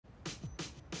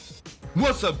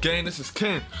What's up, gang? This is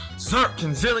KenZerk,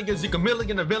 KenZilligan,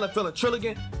 Zekamilligan, the villain, feeling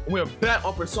Trilligan, and we're back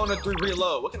on Persona 3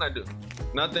 Reload. What can I do?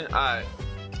 Nothing? Alright,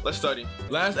 let's study.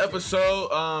 Last episode,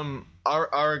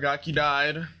 Aragaki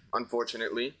died,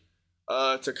 unfortunately.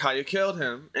 Takaya killed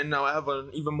him, and now I have an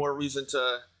even more reason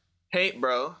to hate,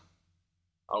 bro.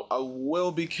 I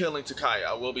will be killing Takaya.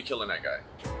 I will be killing that guy.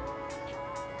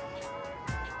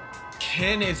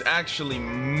 Ken is actually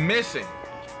missing.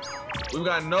 We've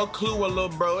got no clue what little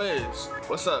bro is.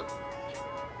 What's up?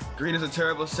 Greed is a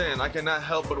terrible sin. I cannot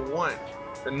help but want.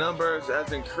 The numbers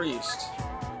has increased.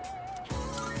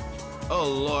 Oh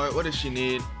Lord, what does she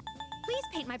need? Please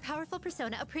paint my powerful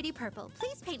persona a pretty purple.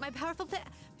 Please paint my powerful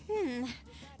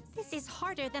this is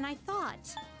harder than I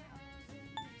thought.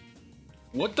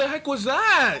 What the heck was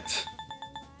that?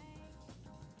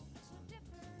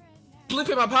 Please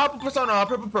paint my powerful persona a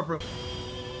purple.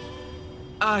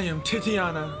 I am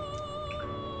Titiana.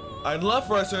 I'd love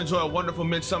for us to enjoy a wonderful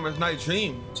midsummer's night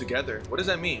dream together. What does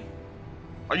that mean?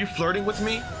 Are you flirting with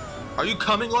me? Are you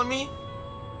coming on me?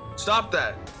 Stop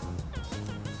that.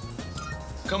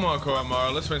 Come on,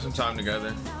 Koromaru, let's spend some time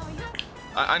together.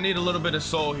 I need a little bit of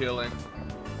soul healing.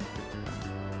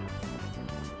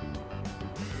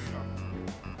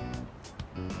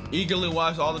 Eagerly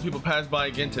watch all the people pass by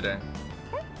again today.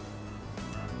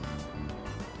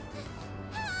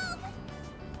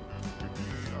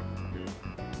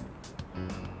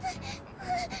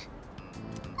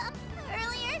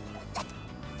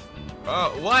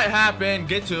 Oh, what happened?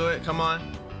 Get to it. Come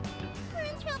on. We're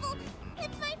in trouble.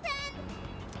 It's my friend.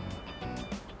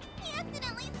 He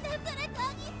accidentally stepped on a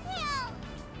doggy's tail.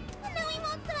 And now he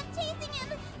won't stop chasing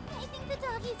him. I think the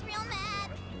doggy's real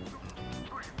mad.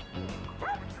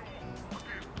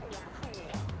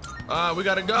 We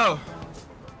gotta go.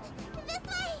 This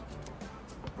way.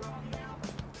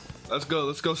 Let's go.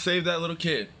 Let's go save that little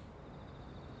kid.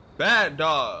 Bad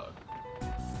dog.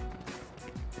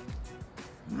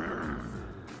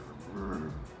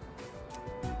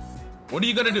 What are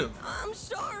you gonna do? I'm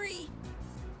sorry.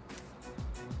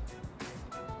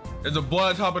 There's a boy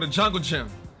on top of the jungle gym.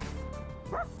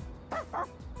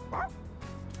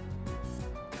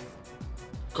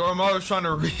 Koromaru's trying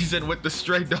to reason with the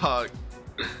stray dog.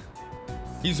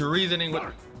 He's reasoning with...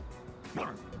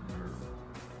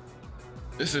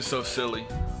 This is so silly.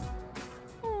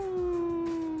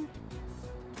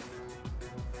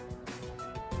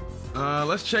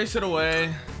 Let's chase it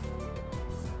away.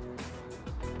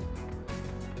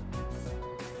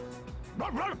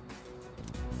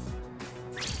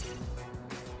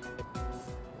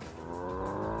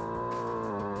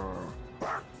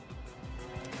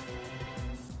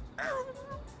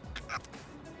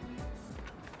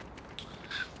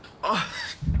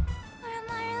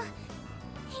 Koromaru,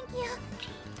 thank you.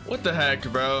 What the heck,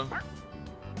 bro?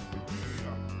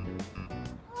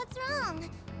 What's wrong?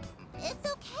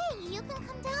 It's okay. You can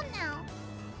come down now.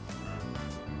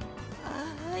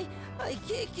 I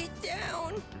can't get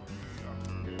down.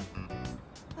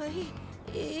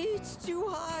 It's too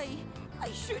high.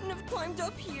 I shouldn't have climbed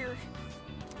up here.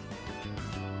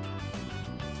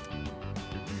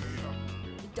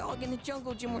 The dog and the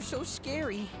jungle gym were so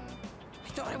scary. I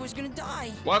thought I was gonna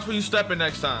die. Watch where you step in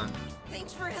next time.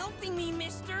 Thanks for helping me,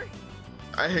 mister.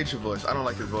 I hate your voice. I don't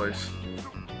like your voice.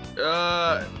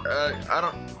 I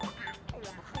don't...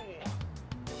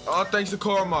 All thanks to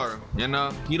Koromaru, you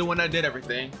know? He the one that did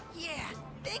everything. Yeah,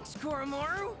 thanks,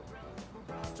 Koromaru.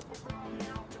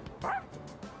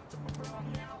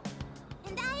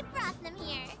 And I brought them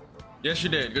here. Yes, you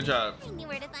did. Good job. I knew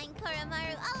where to find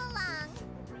Koromaru all along.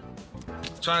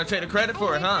 Trying to take the credit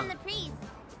for it, huh? From the priest.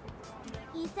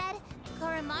 He said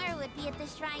Koromaru would be at the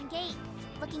shrine gate,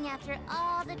 looking after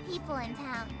all the people in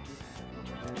town.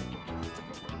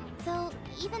 So,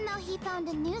 even though he found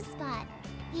a new spot,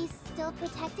 he's still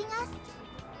protecting us?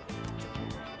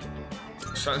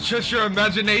 So it's just your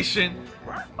imagination.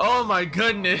 Oh my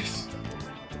goodness.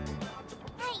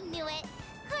 I knew it.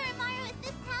 Koromaru is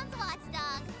this town's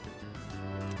watchdog.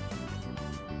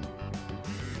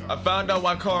 I found out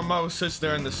why Koromaru sits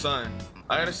there in the sun.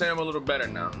 I understand him a little better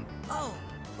now. Oh,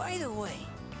 by the way,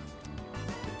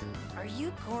 are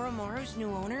you Koromaru's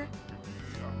new owner?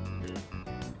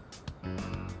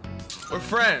 We're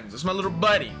friends. It's my little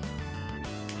buddy.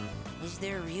 Is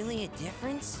there really a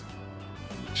difference?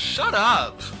 Shut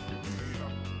up.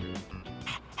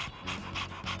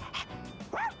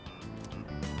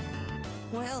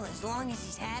 Well, as long as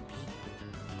he's happy.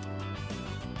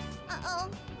 Uh-oh,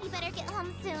 you better get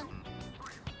home soon.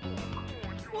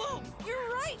 Whoa, you're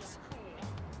right!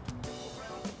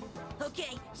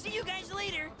 Okay, see you guys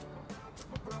later.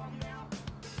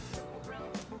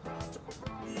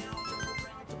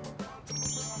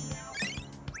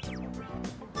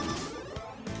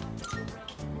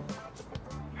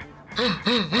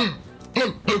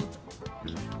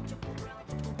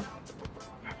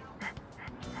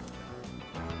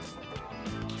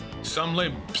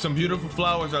 Some beautiful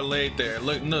flowers are laid there.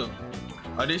 Look new.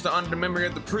 Are these to honor the memory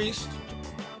of the priest?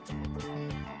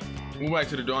 We'll go back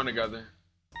to the dawn together.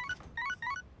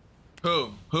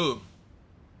 Who?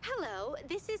 Hello,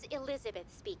 this is Elizabeth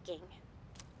speaking.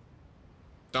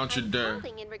 Don't you dare. I'm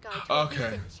calling in regard to a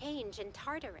recent change in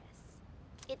Tartarus.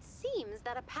 It seems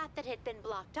that a path that had been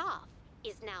blocked off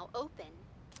is now open.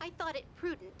 I thought it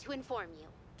prudent to inform you.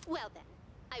 Well then,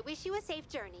 I wish you a safe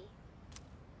journey.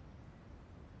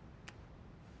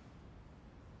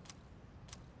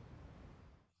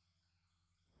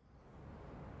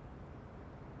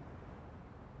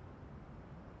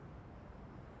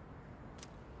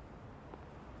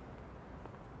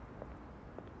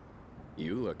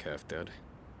 You look half dead.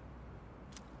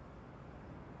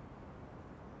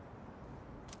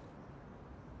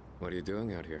 What are you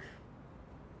doing out here?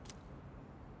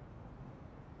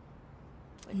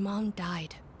 When Mom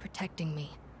died, protecting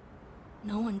me,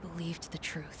 no one believed the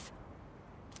truth.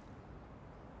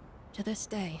 To this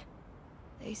day,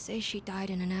 they say she died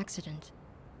in an accident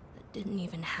that didn't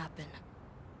even happen.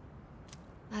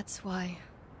 That's why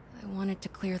I wanted to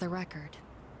clear the record.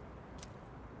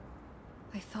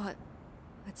 I thought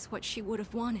that's what she would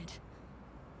have wanted.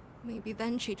 Maybe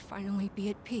then she'd finally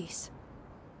be at peace.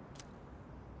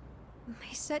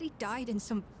 They said he died in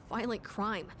some violent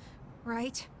crime,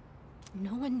 right?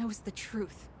 No one knows the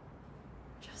truth.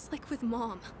 Just like with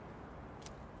Mom.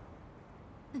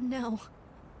 And now,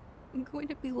 I'm going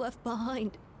to be left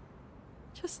behind.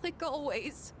 Just like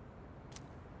always.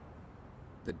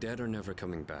 The dead are never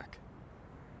coming back.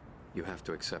 You have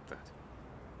to accept that.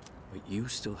 But you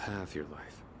still have your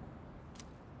life.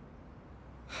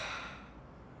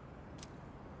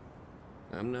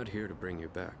 I'm not here to bring you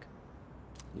back.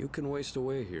 You can waste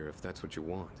away here if that's what you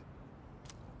want.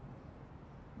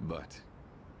 But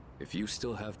if you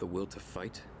still have the will to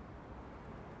fight,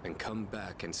 then come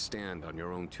back and stand on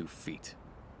your own 2 feet.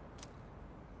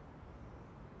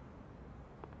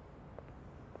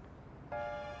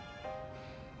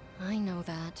 I know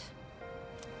that.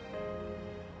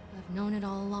 I've known it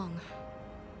all along.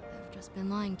 I've just been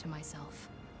lying to myself.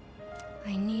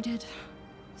 I needed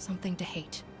something to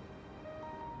hate.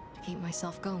 To keep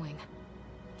myself going.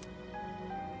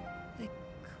 I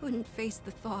couldn't face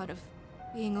the thought of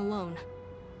being alone.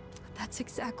 But that's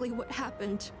exactly what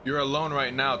happened. You're alone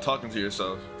right now talking to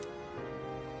yourself.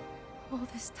 All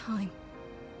this time,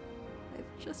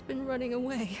 I've just been running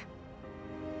away.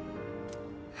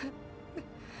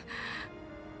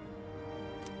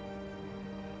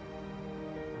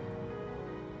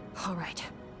 All right.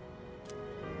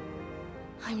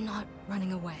 I'm not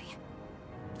running away.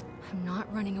 I'm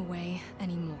not running away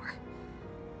anymore.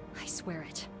 I swear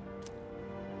it.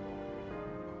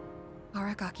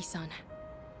 Aragaki-san,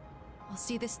 I'll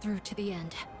see this through to the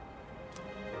end.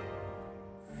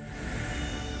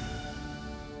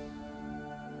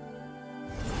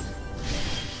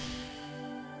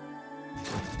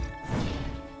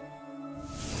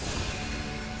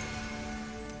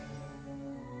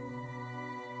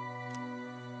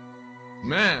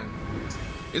 Man,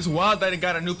 it's wild that it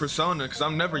got a new persona because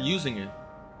I'm never using it.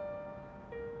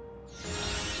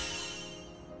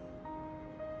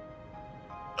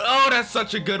 Oh, that's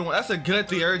such a good one. That's a good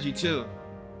theurgy too.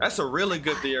 That's a really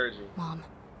good theurgy. Mom,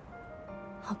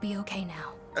 I'll be okay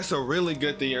now. That's a really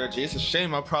good theurgy. It's a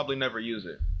shame I'll probably never use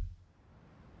it.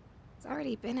 It's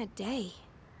already been a day.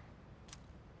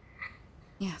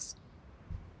 Yes,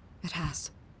 it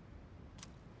has.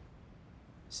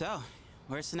 So,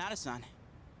 where's Sonata-san?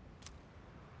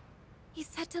 He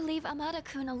said to leave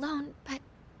Amada-kun alone, but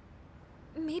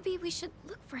maybe we should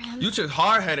look for him. You just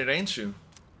hard-headed, ain't you?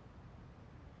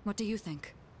 What do you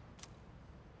think?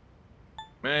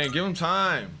 Man, give him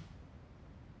time.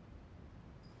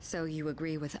 So you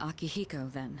agree with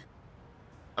Akihiko then?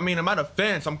 I mean, I'm at a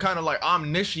fence. I'm kind of like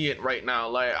omniscient right now.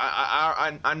 Like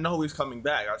I know he's coming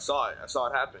back. I saw it. I saw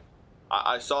it happen.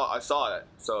 I saw that.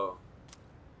 So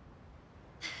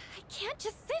I can't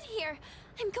just sit here.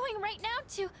 I'm going right now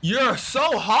to... You're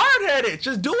so hard-headed.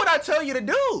 Just do what I tell you to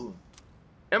do.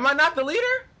 Am I not the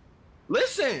leader?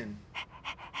 Listen.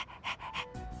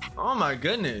 Oh my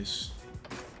goodness.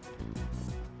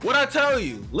 What'd I tell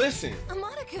you? Listen.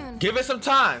 Amada-kun. Give it some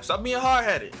time. Stop being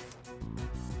hard-headed.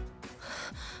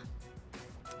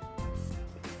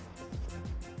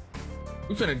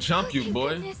 We finna jump you, Thank boy.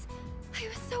 goodness. I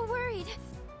was so worried.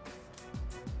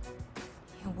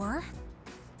 You were?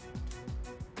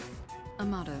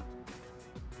 Amado,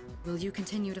 will you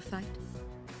continue to fight?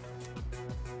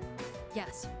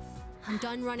 Yes. I'm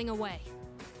done running away.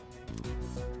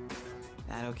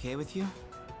 That okay with you?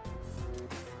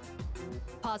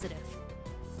 Positive.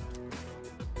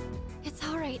 It's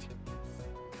all right.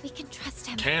 We can trust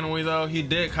him. Can we though? He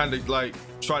did kind of like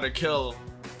try to kill,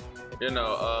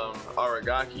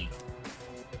 Aragaki.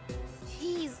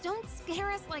 Jeez, don't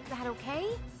scare us like that, okay?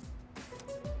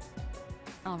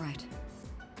 All right.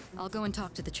 I'll go and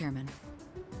talk to the chairman.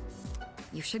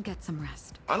 You should get some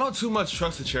rest. I don't too much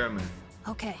trust the chairman.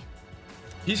 Okay.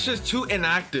 He's just too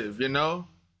inactive, you know?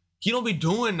 He don't be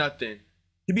doing nothing.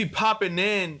 He be popping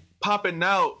in, popping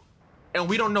out, and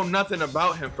we don't know nothing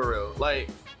about him for real. Like,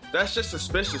 that's just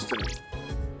suspicious to me.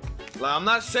 Like, I'm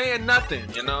not saying nothing,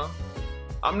 you know?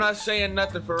 I'm not saying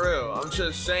nothing for real. I'm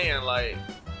just saying, like,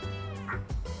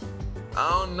 I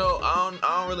don't know. I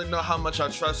don't really know how much I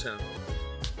trust him.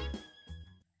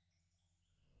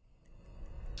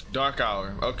 Dark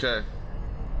hour. Okay.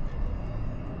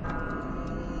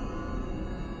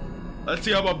 Let's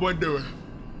see how my boy doing.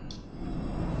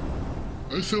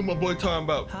 Let's see what my boy talking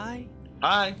about. Hi.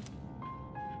 Hi.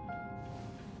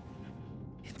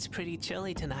 It's pretty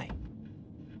chilly tonight.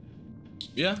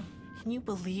 Yeah. Can you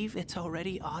believe it's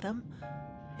already autumn?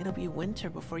 It'll be winter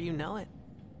before you know it.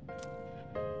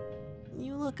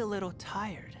 You look a little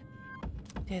tired.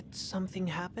 Did something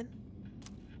happen?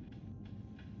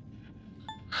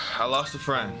 I lost a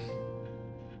friend.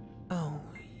 Oh,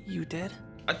 you did?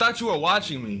 I thought you were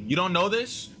watching me. You don't know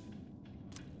this?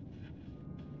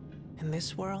 In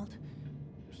this world,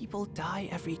 people die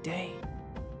every day.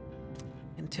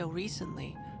 Until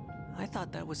recently, I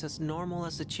thought that was as normal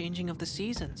as the changing of the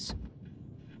seasons.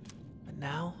 But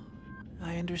now,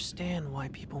 I understand why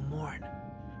people mourn.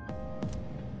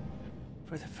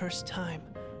 For the first time,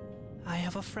 I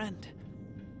have a friend.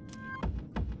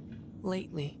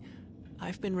 Lately,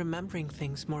 I've been remembering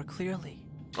things more clearly.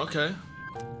 Okay.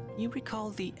 You recall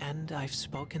the end I've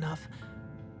spoken of?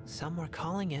 Some were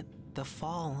calling it the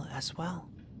fall as well.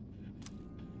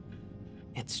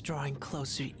 It's drawing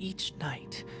closer each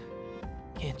night.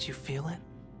 Can't you feel it?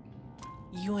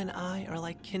 You and I are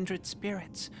like kindred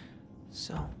spirits,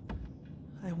 so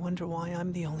I wonder why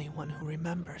I'm the only one who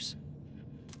remembers.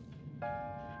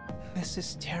 This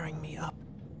is tearing me up.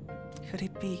 Could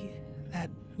it be that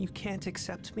you can't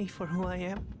accept me for who I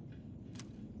am?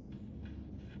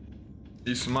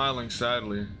 He's smiling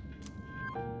sadly.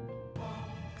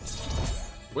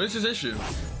 What is his issue?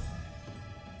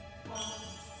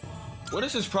 What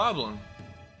is his problem?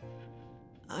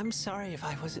 I'm sorry if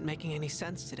I wasn't making any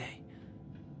sense today.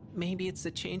 Maybe it's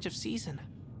the change of season,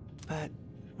 but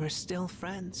we're still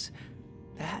friends.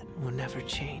 That will never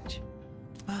change.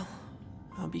 Well,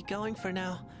 I'll be going for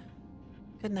now.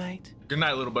 Good night. Good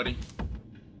night, little buddy.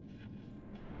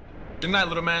 Good night,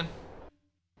 little man.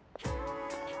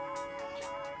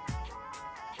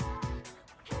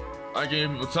 I gave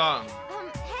people time.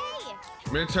 Hey!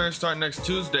 Midterms start next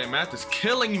Tuesday. Math is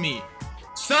killing me.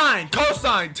 Sine,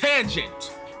 cosine,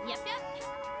 tangent. Yep,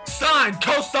 yep. Sine,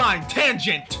 cosine,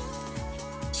 tangent.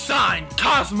 Sine,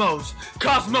 cosmos.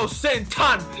 Cosmos, sin,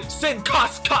 ton. Sin,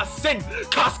 cos, sin.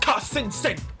 Cos, sin,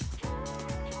 sin.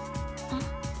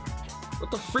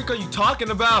 What the freak are you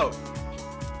talking about?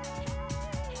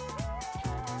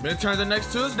 Midterms are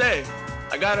next Tuesday.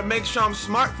 I gotta make sure I'm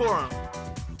smart for him.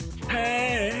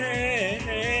 Hey, hey,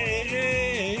 hey,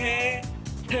 hey,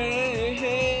 hey,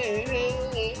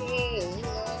 hey, hey.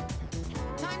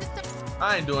 Time to stop.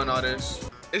 I ain't doing all this.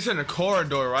 It's in the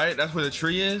corridor, right? That's where the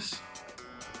tree is.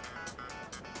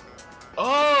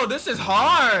 Oh, this is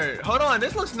hard. Hold on,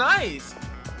 this looks nice.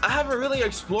 I haven't really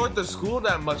explored the school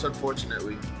that much,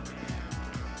 unfortunately.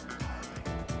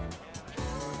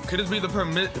 Could this be the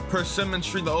persimmon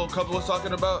tree the old couple was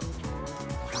talking about?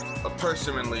 A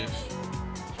persimmon leaf.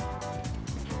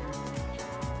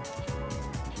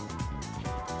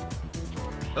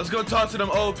 Let's go talk to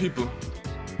them old people.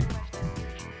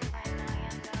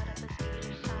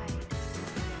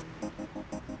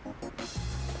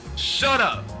 Shut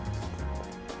up.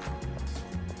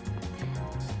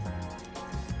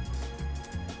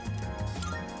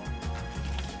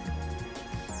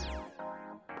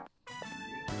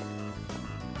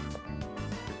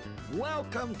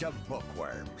 Welcome to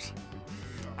Bookworms.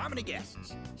 How many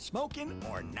guests? Smoking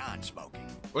or non-smoking?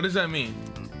 What does that mean?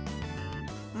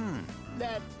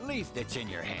 That leaf that's in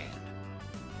your hand.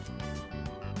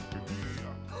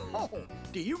 Oh,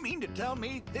 do you mean to tell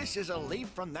me this is a leaf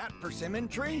from that persimmon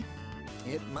tree?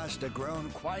 It must have grown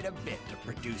quite a bit to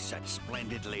produce such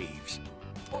splendid leaves.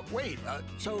 Oh, wait,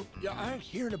 so you aren't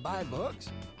here to buy books?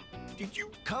 Did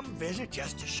you come visit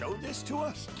just to show this to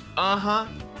us? Uh-huh.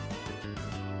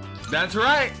 That's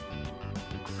right.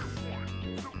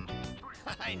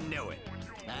 I knew it.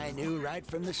 I knew right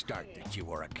from the start that you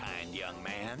were a kind young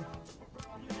man.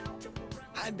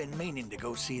 I've been meaning to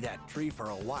go see that tree for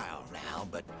a while now,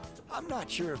 but I'm not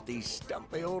sure if these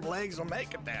stumpy old legs will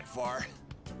make it that far.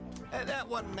 That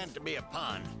wasn't meant to be a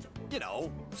pun. You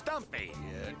know, stumpy.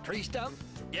 Tree stump?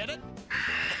 Get it?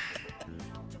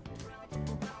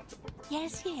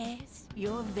 Yes, yes.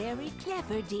 You're very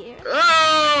clever, dear.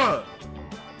 Ah!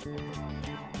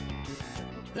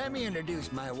 Let me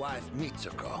introduce my wife,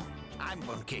 Mitsuko. I'm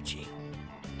Bunkichi.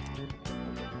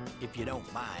 If you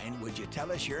don't mind, would you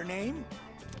tell us your name?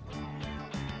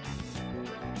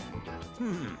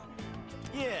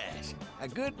 Yes, a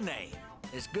good name.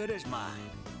 As good as mine.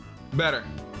 Better.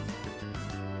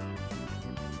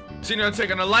 Senior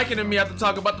taking a liking to me after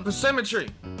talking about the persimmon tree.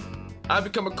 I've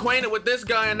become acquainted with this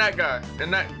guy and that guy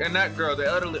and that girl, the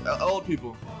elderly, old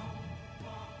people.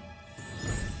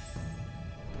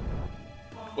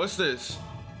 What's this?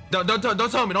 Don't tell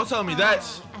me. Don't tell me.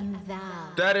 That's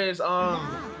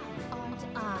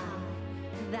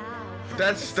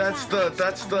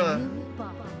the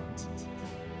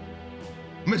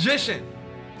magician.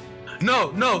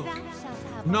 No,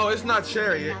 it's not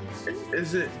Cherry.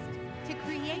 Is it? To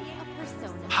create a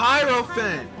persona.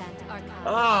 Hierophant.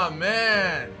 Oh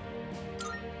man.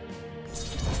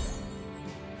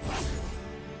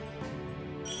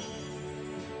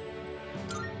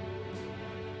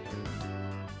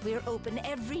 We're open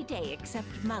every day except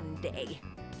Monday.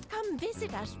 Come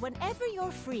visit us whenever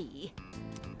you're free.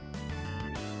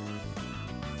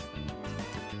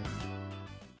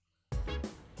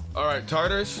 All right,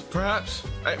 Tartars, perhaps?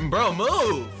 Hey, bro,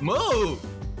 move!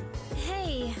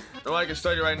 Hey. No, I can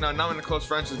study right now. Now I'm in a close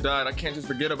friends just died. I can't just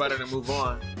forget about it and move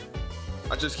on.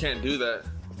 I just can't do that.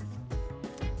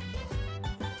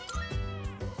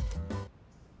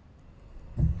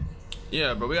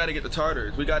 Yeah, but we gotta get the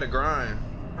Tartars. We gotta grind.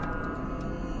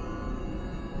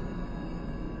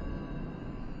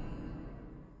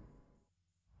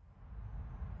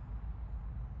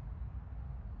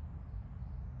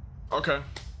 Okay.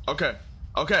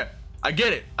 I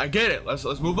get it. Let's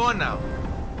move on now.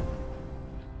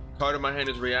 Card in my hand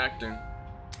is reacting.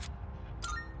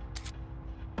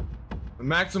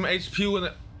 Maximum HP with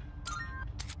it.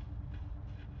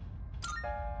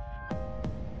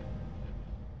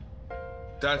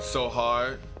 That's so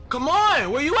hard. Come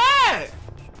on, where you at?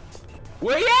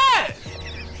 Where you at?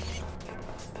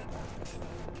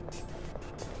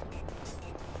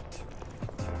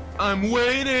 I'm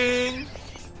waiting.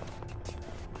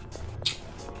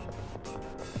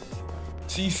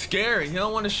 He's scary. He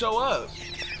don't want to show up.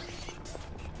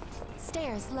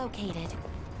 Stairs located.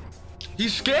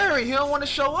 He's scary. He don't want to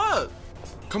show up.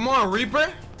 Come on,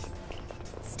 Reaper.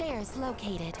 Stairs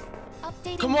located.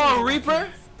 Updating. Come on, Reaper.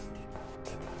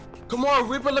 Come on,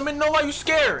 Reaper. Let me know why you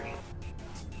scary.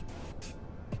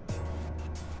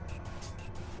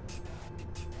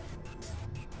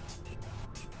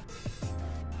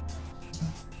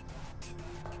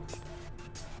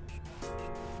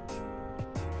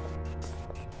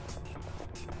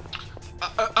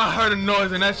 I heard a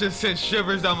noise and that just sent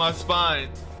shivers down my spine.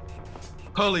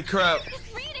 Holy crap.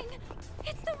 It's reading.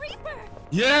 It's the Reaper.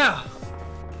 Yeah.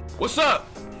 What's up?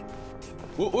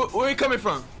 Where are you coming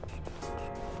from?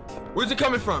 Where's it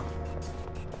coming from?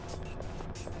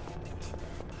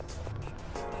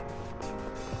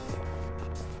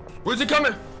 Where's it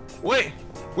coming? Wait.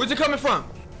 Where's it coming from?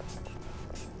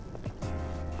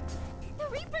 The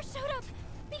Reaper showed up.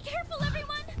 Be careful,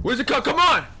 everyone. Where's it come? Come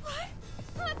on. What?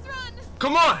 Let's run.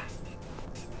 Come on.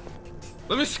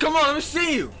 Come on, let me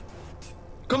see you.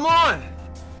 Come on.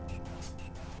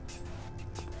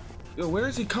 Yo, where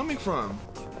is he coming from?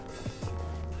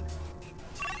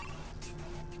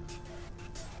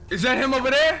 Is that him over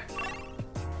there?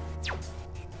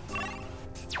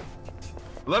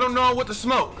 Let him know what to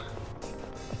smoke.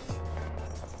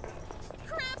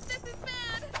 Crap, this is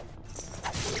bad.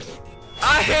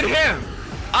 I hit him.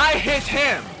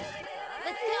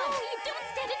 Let's go. You don't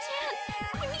stand a chance.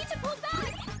 You need to pull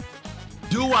back.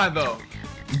 Do I though?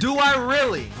 Do I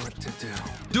really? What to do?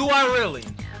 Do I really?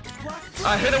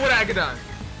 I hit him with Agadon.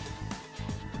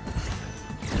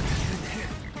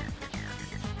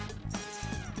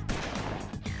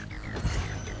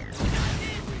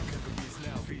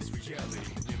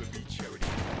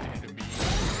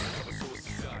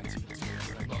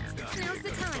 Now's the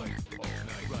time.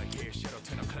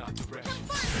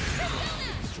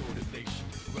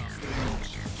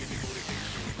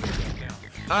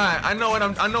 Alright, I know what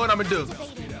I'm gonna do.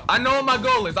 I know what my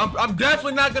goal is. I'm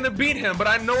definitely not gonna beat him, but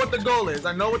I know what the goal is.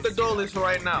 I know what the goal is for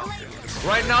right now.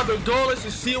 Right now the goal is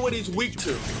to see what he's weak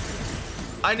to.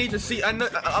 I need to see. I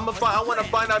want to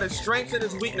find out his strengths and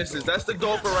his weaknesses. That's the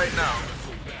goal for right now.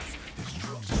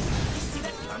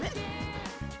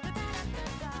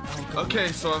 Okay,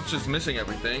 so I'm just missing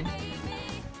everything.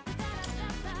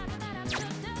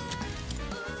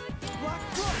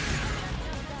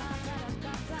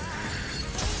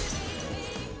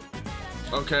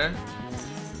 Okay.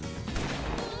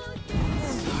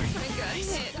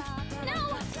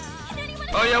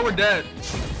 Oh yeah, we're dead.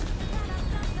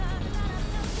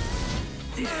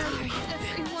 Sorry,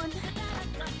 everyone.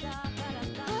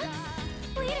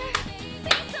 Leader,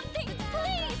 say something,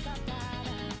 please.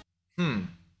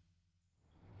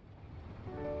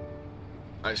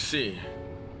 I see.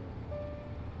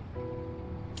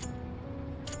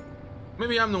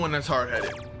 Maybe I'm the one that's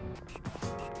hard-headed.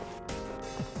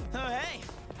 Oh, hey.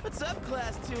 What's up,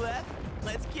 Class 2F?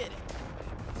 Let's get it.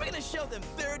 We're gonna show them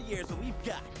third years what we've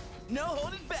got. No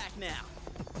holding back now.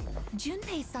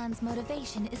 Junpei-san's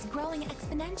motivation is growing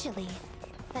exponentially.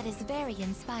 That is very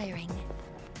inspiring.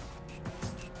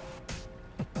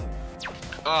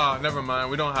 Oh, never mind.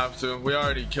 We don't have to. We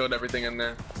already killed everything in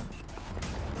there.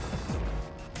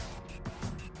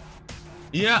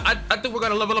 Yeah, I think we're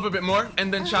gonna level up a bit more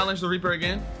and then challenge the Reaper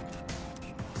again.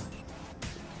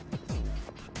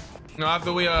 No,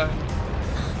 after we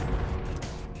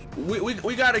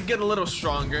gotta get a little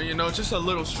stronger, you know, just a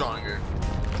little stronger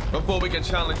before we can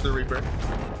challenge the Reaper.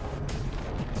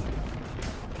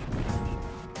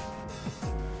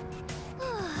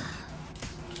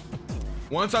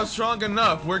 Once I'm strong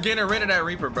enough, we're getting rid of that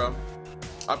Reaper, bro.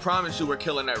 I promise you, we're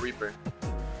killing that Reaper.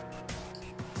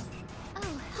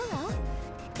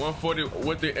 140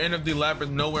 with the end of the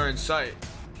labyrinth nowhere in sight.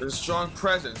 There's a strong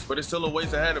presence, but it's still a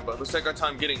ways ahead of us. Let's take our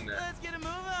time getting there. Let's get a move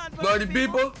on, Bloody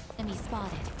people! Enemy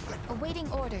spotted. Awaiting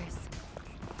orders.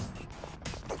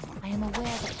 I am aware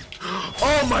that...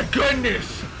 Oh my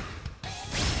goodness!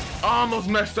 I almost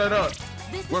messed that up.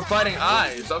 We're fighting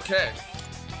eyes, okay.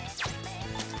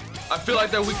 I feel like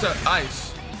they're weak to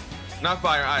ice. Not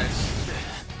fire, ice.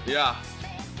 Yeah.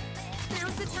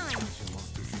 Now's the time.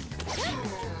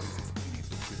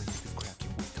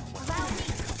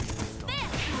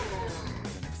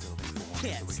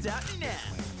 Can't stop me now.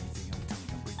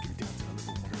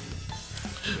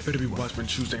 Better be watched when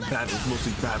choosing battles,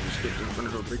 mostly battles.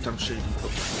 Big time shady.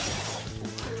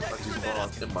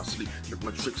 In my sleep, make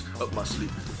my tricks up my sleep.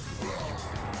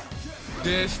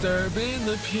 Disturbing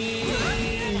the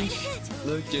peace.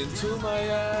 Look into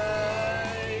my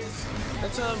eyes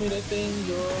and tell me the thing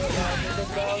you're talking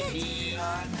about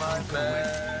behind my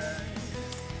back.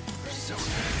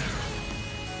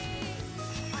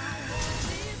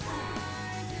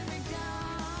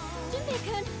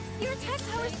 Junpei-kun, your attack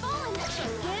power's fallen.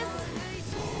 Yes.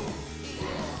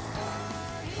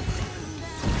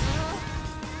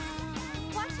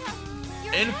 Watch out.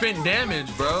 Your Infant damage,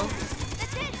 bro.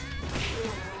 That's it.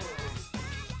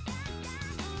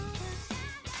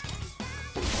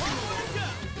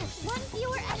 One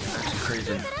fewer enemy.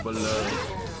 Crazy, but love.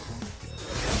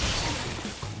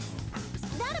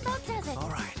 That about does it. All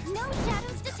right. No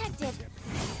shadows detected.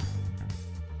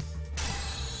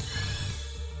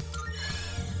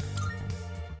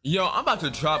 Yo, I'm about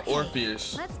to drop Okay,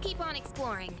 Orpheus. let's keep on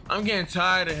exploring. I'm getting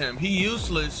tired of him. He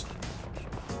useless.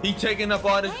 He taking up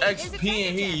all this Hey, there's a XP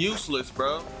and he treasure. useless,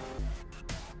 bro.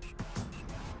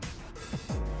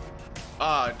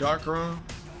 Ah, dark room.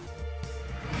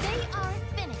 They are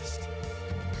finished.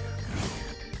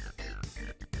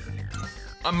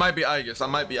 I might be Igus. I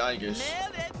might be Igus.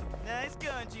 Nailed it. Nice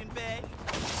going, Junpei.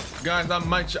 Guys,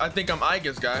 I think I'm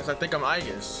Igus, guys. I think I'm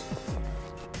Igus.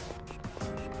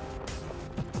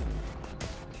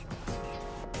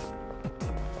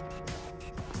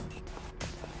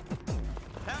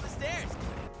 Found the stairs.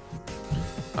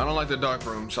 I don't like the dark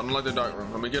rooms. I don't like the dark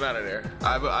room. Let me get out of there.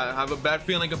 I have a bad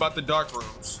feeling about the dark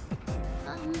rooms.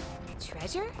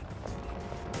 Treasure?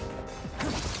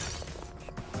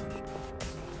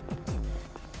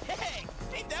 Hey,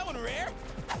 ain't that one rare?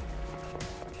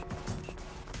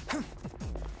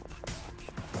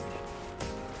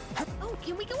 Oh,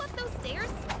 can we go up those stairs?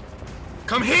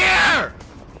 Come here!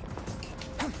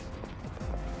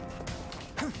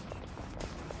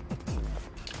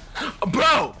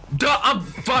 Bro, I'm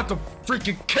about to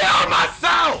freaking kill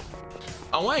myself!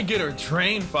 I want to get her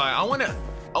drain fire. I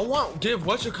want give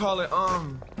what you call it,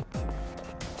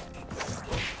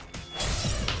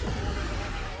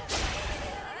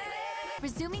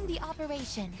 Resuming the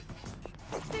operation.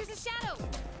 There's a shadow.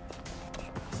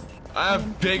 I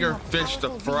have bigger fish to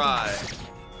fry.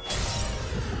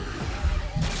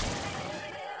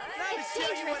 Time to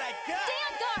show you what I got. Stay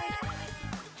on guard.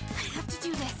 I have to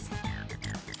do this.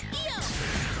 Eo!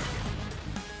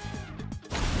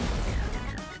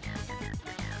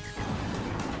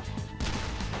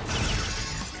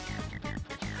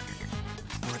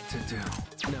 do?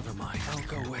 Never mind. I'll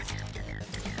go with.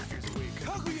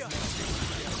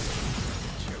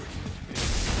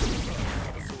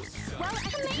 Well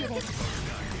executed.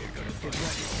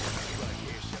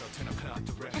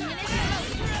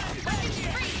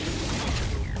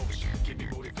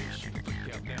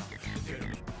 Get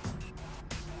ready.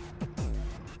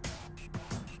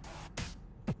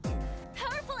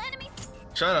 Powerful enemies.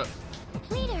 Shut up.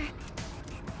 Leader.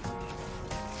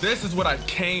 This is what I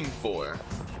came for.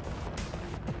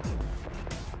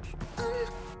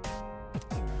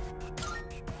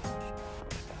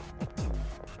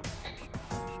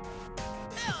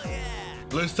 Hell yeah!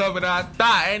 Let's tell me that I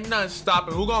thought ain't nothing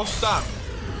stopping. Who gonna stop?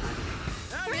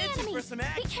 I'm Three itching for enemies. some Be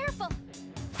action. careful.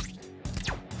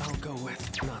 I'll go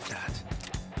with. Not that.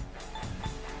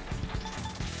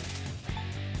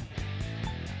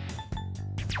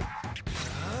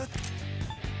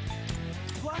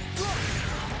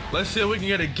 Let's see if we can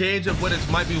get a gauge of what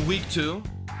it might be weak to.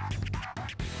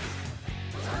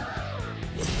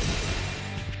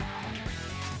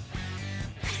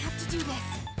 I have to do this.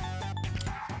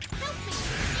 Help me.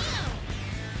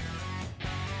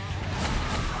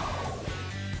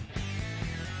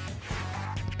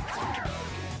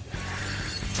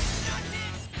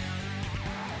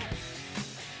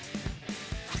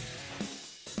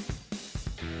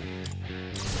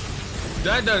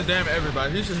 That does damn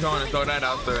everybody. He's just going to throw that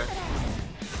out there.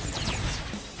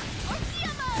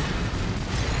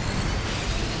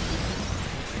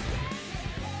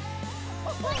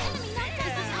 One enemy knocked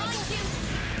us behind you.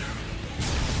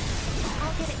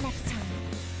 I'll get it next time.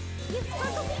 You've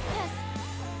struck a weakness.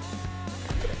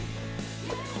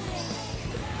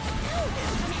 Oh,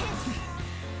 I'm hit.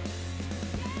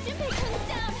 Jinbei comes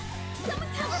down.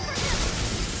 Someone cover for him.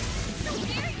 How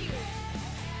dare you?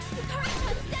 Yukari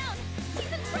comes down.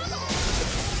 He's in trouble.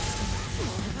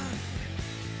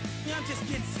 I'm just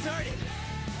getting started.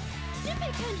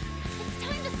 Jinbei-kun, it's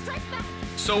time to strike back.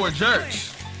 So we're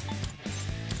jerks.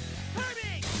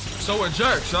 Kirby! So we're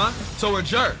jerks, huh? So we're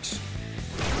jerks.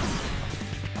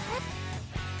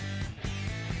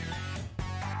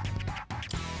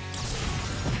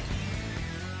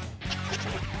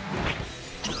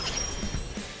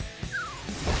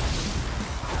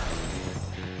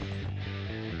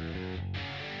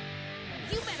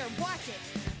 You better watch it.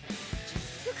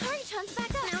 Yukari-chan's back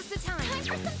up. Now's the time. Time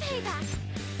for some payback.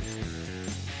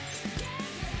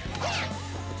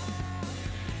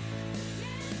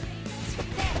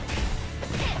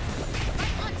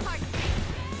 Right on target.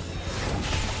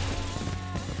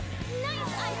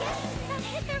 Nice, I guess. That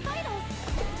hit their vitals.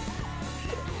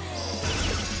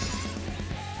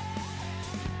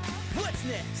 What's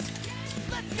next?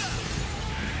 Let's go!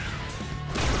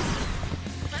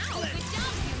 Wow, good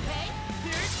job, Junpei.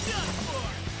 Here it's done for!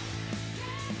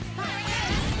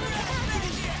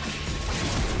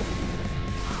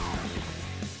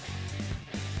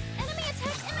 Enemy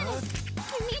attack imminent.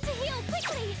 You need to heal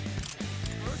quickly.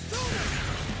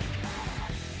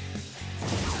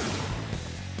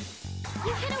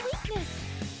 You hit a weakness.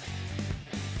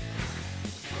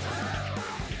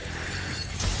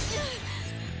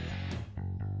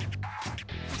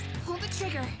 Pull the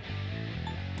trigger.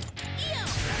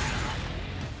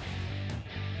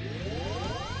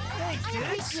 Thanks, I Dex.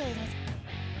 appreciate it.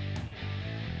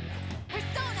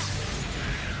 Persona!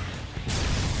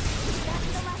 That's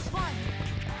the last one.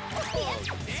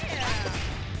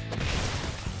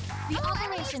 The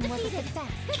operation was a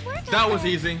success. Good work. That was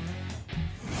easy.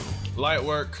 Light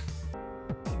work.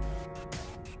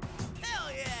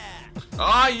 Hell yeah!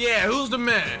 Oh yeah, who's the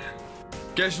man?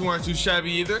 Guess you weren't too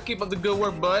shabby either. Keep up the good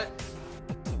work, bud.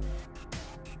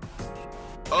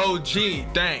 Oh gee,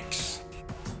 thanks.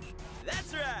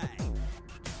 That's right!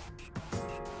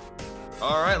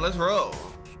 Alright, let's roll.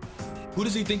 Who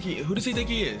does he think he is? Who does he think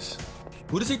he is?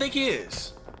 Who does he think he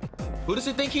is? Who does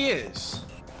he think he is?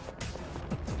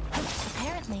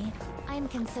 Apparently, I am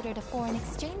considered a foreign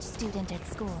exchange student at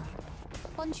school.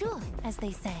 Bonjour, as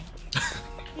they say.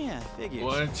 Yeah, figures.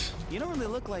 What? You don't really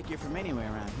look like you're from anywhere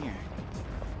around here.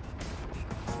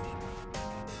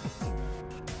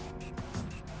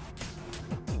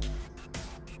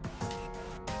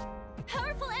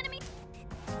 Powerful enemy.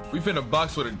 We finna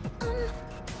box with a.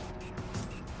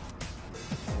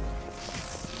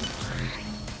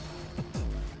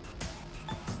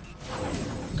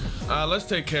 Let's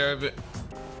take care of it.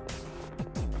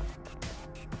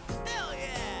 Hell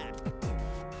yeah!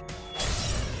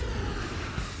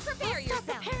 Prepare yourself.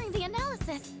 Stop preparing the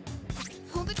analysis.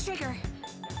 Pull the trigger.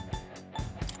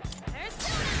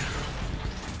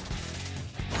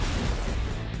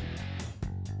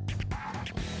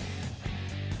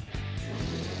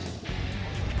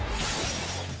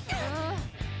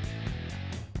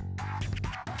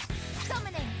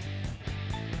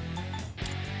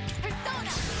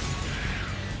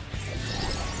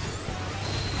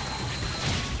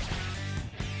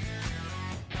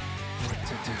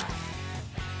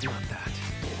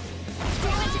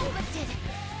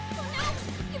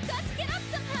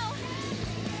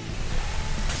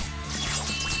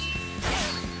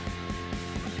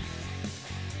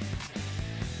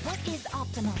 is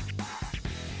optimal.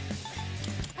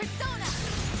 Persona!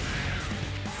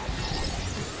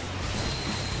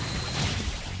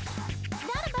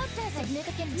 That about does it.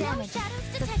 Significant damage. No shadows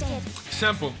detected.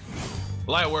 Simple.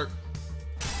 Light work.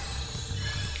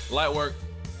 Light work.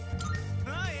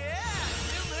 Oh yeah,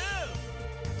 new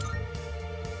move.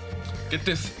 Get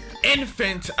this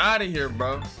infant out of here,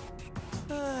 bro.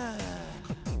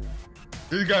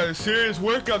 This got a serious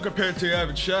workout compared to your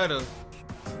average shadow.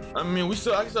 I mean, I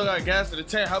still got gas in the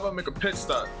tank. How about make a pit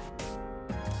stop?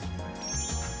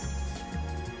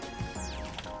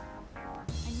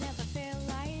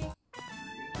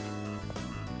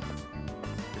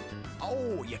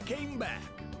 Oh, you came back.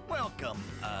 Welcome.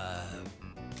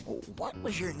 What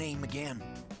was your name again?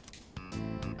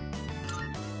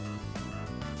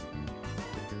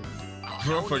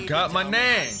 Bro, forgot my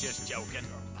name. Just joking.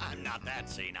 I'm not that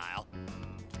senile.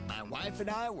 My wife and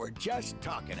I were just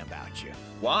talking about you.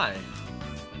 Why?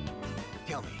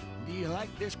 Tell me, do you like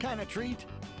this kind of treat?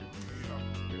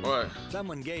 What?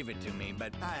 Someone gave it to me,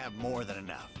 but I have more than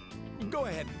enough. Go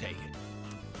ahead and take it.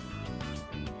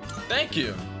 Thank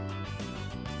you.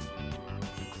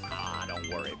 Ah, don't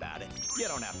worry about it. You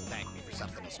don't have to thank me for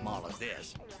something as small as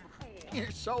this.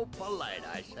 You're so polite,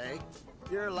 I say.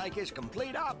 You're like his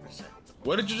complete opposite.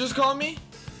 What did you just call me?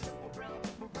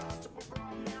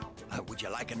 Would you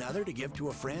like another to give to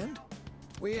a friend?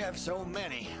 We have so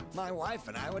many. My wife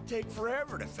and I would take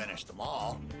forever to finish them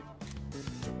all.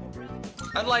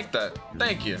 I like that.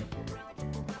 Thank you.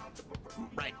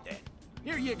 Right then.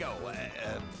 Here you go.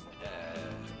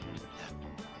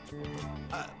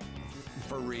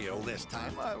 For real this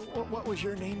time. What was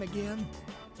your name again?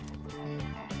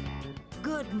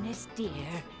 Goodness, dear.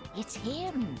 It's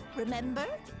him, remember?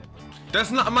 That's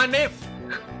not my name.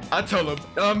 I tell him,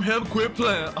 I'm him, quit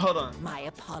playing. Hold on. My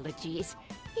apologies.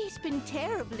 He's been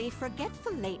terribly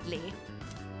forgetful lately.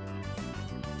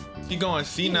 He going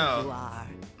see Here you now. are.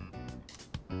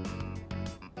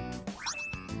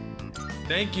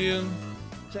 Thank you.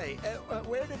 Say,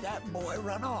 where did that boy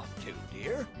run off to,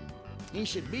 dear? He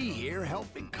should be here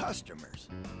helping customers.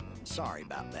 Sorry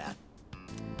about that.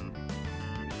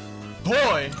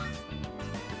 Boy.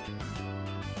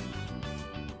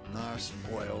 Our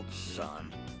spoiled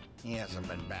son. He hasn't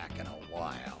been back in a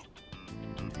while.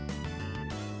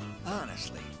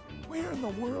 Honestly, where in the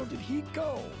world did he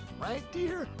go? Right,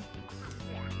 dear?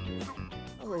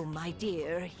 Oh, my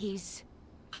dear, he's...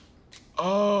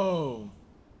 Oh.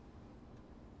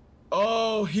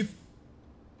 Oh,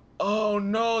 oh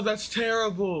no, that's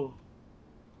terrible.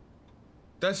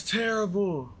 That's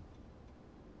terrible.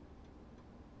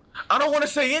 I don't want to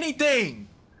say anything.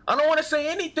 I don't want to say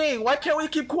anything. Why can't we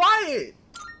keep quiet?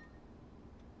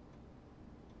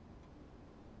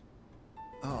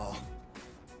 Oh,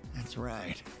 that's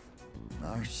right.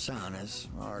 Our son has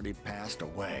already passed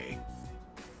away.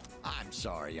 I'm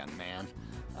sorry, young man.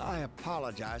 I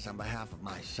apologize on behalf of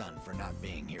my son for not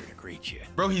being here to greet you.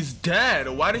 Bro, he's dead.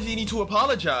 Why does he need to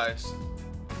apologize?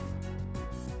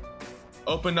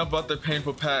 Open up about the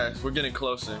painful past. We're getting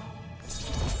closer.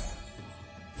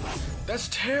 That's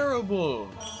terrible.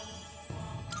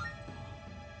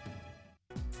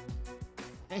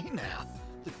 Hey now,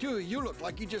 the two of you look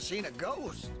like you just seen a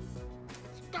ghost.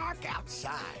 It's dark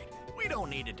outside. We don't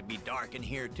need it to be dark in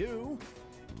here too.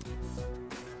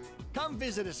 Come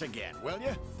visit us again, will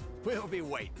you? We'll be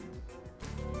waiting.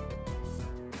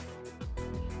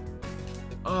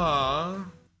 Ah.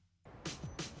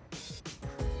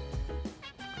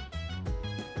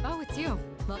 Oh, it's you.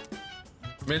 Look.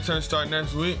 Midterms start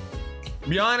next week.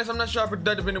 Be honest, I'm not sure how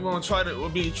productive anyone will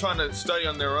be trying to study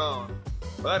on their own.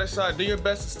 But that aside, do your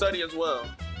best to study as well.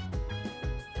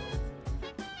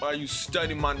 While you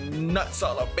study my nuts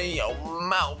all up in your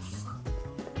mouth.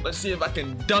 Let's see if I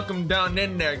can dunk them down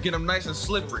in there, get them nice and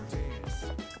slippery.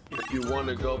 If you want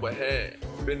to go ahead,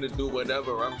 been to do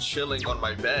whatever, I'm chilling on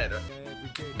my bed.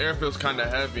 Air feels kind of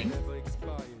heavy.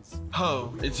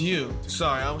 Oh, it's you.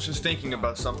 Sorry, I was just thinking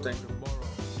about something.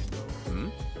 Hmm?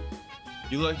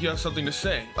 You look like you have something to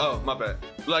say. Oh, my bad.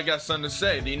 You look like you got something to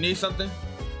say. Do you need something?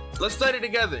 Let's study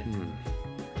together.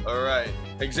 All right.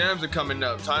 Exams are coming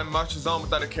up. Time marches on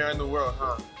without a care in the world,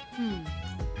 huh?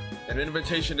 An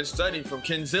invitation to study from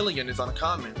KenZerk is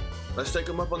uncommon. Let's take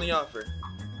him up on the offer.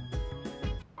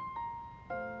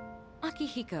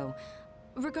 Akihiko,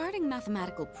 regarding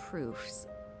mathematical proofs,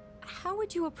 how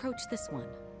would you approach this one?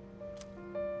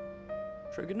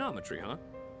 Trigonometry, huh?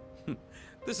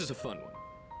 This is a fun one.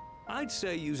 I'd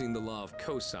say using the law of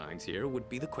cosines here would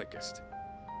be the quickest.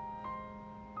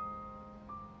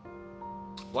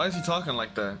 Why is he talking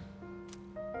like that?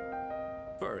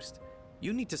 First,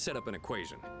 you need to set up an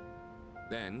equation.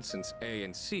 Then, since A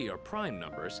and C are prime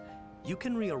numbers, you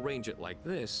can rearrange it like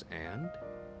this and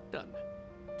done.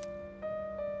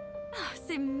 Ah,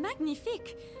 c'est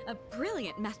magnifique! A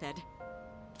brilliant method.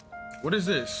 What is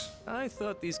this? I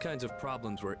thought these kinds of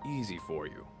problems were easy for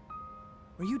you.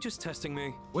 Were you just testing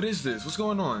me? What is this? What's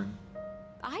going on?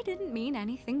 I didn't mean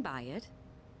anything by it.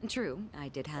 True, I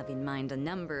did have in mind a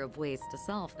number of ways to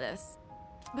solve this.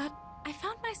 But I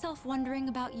found myself wondering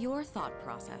about your thought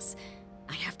process.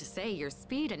 I have to say, your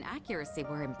speed and accuracy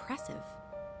were impressive.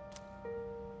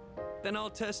 Then I'll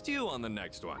test you on the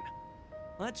next one.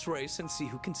 Let's race and see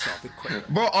who can solve it quicker.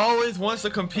 Bro always wants to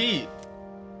compete.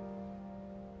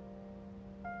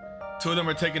 Two of them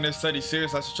are taking their study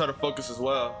serious. I should try to focus as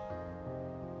well.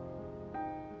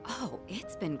 Oh,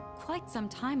 it's been quite some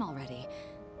time already.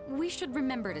 We should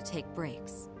remember to take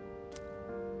breaks.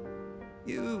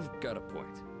 You've got a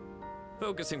point.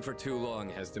 Focusing for too long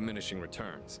has diminishing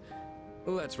returns.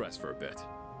 Let's rest for a bit.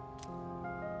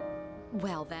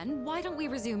 Well then, why don't we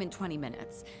resume in 20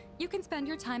 minutes? You can spend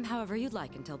your time however you'd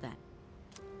like until then.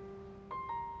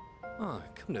 Oh,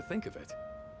 come to think of it,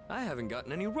 I haven't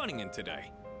gotten any running in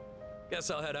today. Guess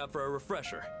I'll head out for a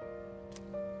refresher.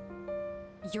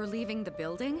 You're leaving the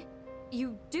building?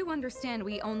 You do understand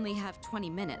we only have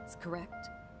 20 minutes, correct?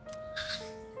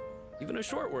 Even a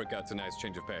short workout's a nice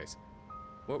change of pace.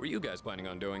 What were you guys planning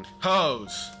on doing?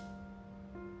 Hoes.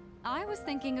 I was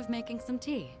thinking of making some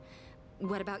tea.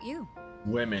 What about you?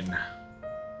 Women.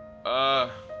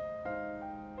 I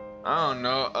don't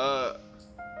know.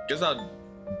 Guess I'll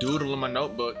doodle in my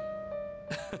notebook.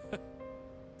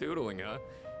 Doodling, huh?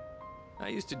 I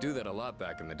used to do that a lot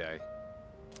back in the day.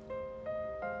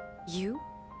 You?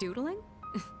 Doodling?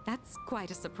 That's quite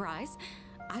a surprise.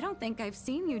 I don't think I've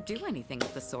seen you do anything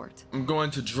of the sort. I'm going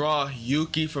to draw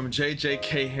Yuki from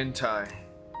JJK Hentai.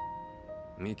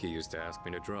 Miki used to ask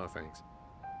me to draw things.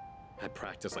 I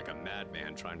practiced like a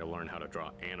madman trying to learn how to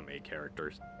draw anime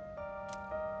characters.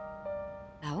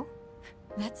 Oh?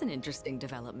 That's an interesting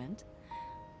development.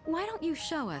 Why don't you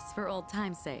show us for old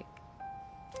time's sake?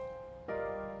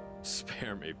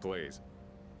 Spare me, please.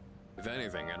 If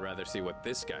anything, I'd rather see what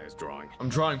this guy is drawing. I'm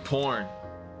drawing porn.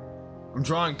 I'm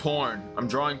drawing porn. I'm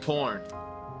drawing porn.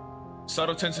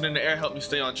 Subtle tension in the air helped me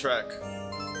stay on track.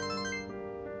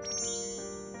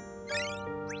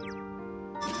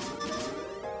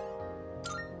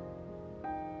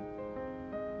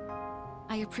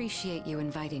 I appreciate you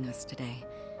inviting us today.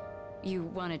 You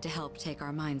wanted to help take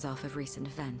our minds off of recent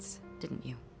events, didn't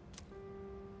you?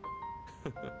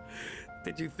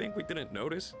 Did you think we didn't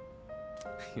notice?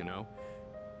 You know,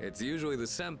 it's usually the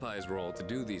senpai's role to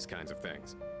do these kinds of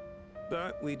things.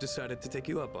 But we decided to take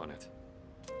you up on it.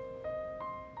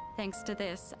 Thanks to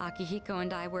this, Akihiko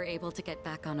and I were able to get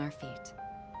back on our feet.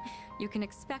 You can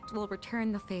expect we'll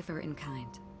return the favor in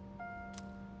kind.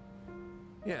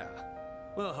 Yeah,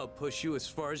 we'll help push you as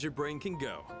far as your brain can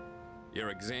go. Your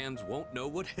exams won't know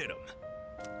what hit them.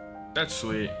 That's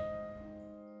sweet.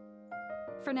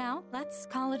 For now, let's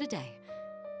call it a day.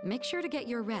 Make sure to get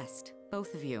your rest,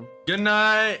 both of you. Good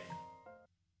night.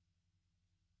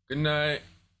 Good night.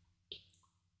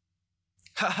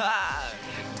 Haha.